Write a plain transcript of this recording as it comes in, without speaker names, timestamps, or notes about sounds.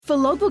For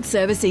logbook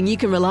servicing you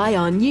can rely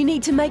on, you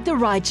need to make the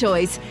right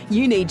choice.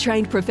 You need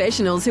trained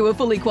professionals who are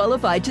fully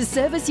qualified to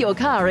service your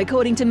car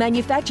according to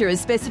manufacturer's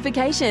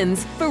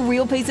specifications. For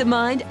real peace of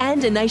mind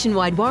and a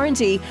nationwide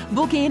warranty,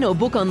 book in or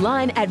book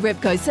online at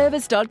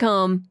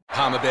repcoservice.com.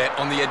 Palmerbet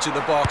on the edge of the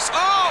box.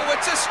 Oh,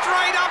 it's a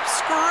straight-up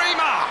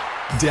screamer!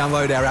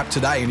 Download our app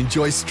today and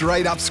enjoy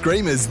straight-up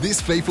screamers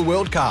this FIFA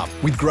World Cup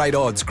with great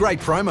odds, great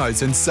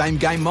promos and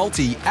same-game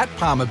multi at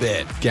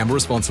Palmerbet. Gamble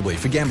responsibly.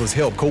 For Gamblers'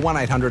 Help, call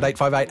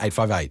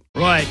 1-800-858-858.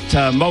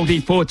 Right,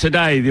 multi for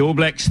today. The All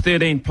Blacks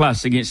 13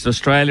 plus against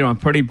Australia. I'm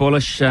pretty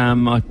bullish.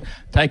 I've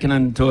taken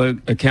into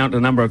account a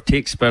number of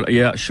texts, but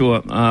yeah,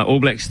 sure.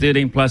 All Blacks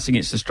 13 plus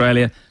against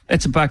Australia.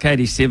 That's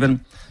 $1.87.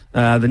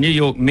 The New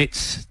York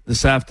Mets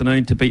this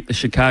afternoon to beat the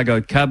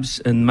Chicago Cubs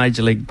in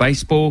Major League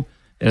Baseball.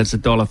 It's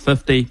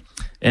 $1.50.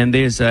 And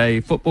there's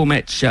a football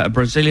match, a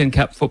Brazilian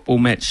Cup football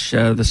match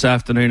this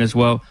afternoon as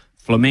well.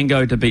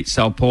 Flamengo to beat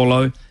Sao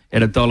Paulo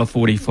at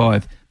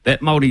 $1.45.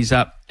 That multi's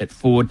up at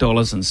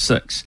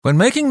 $4.06. When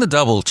making the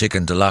double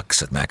chicken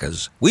deluxe at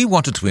Macca's, we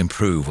wanted to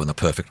improve on the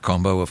perfect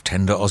combo of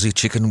tender Aussie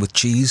chicken with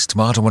cheese,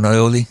 tomato and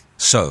aioli.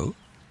 So,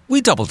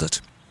 we doubled it.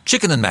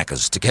 Chicken and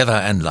Macca's, together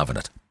and loving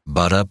it.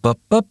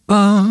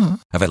 Ba-da-ba-ba-ba.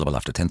 Available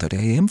after 10:30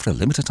 a.m. for a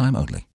limited time only.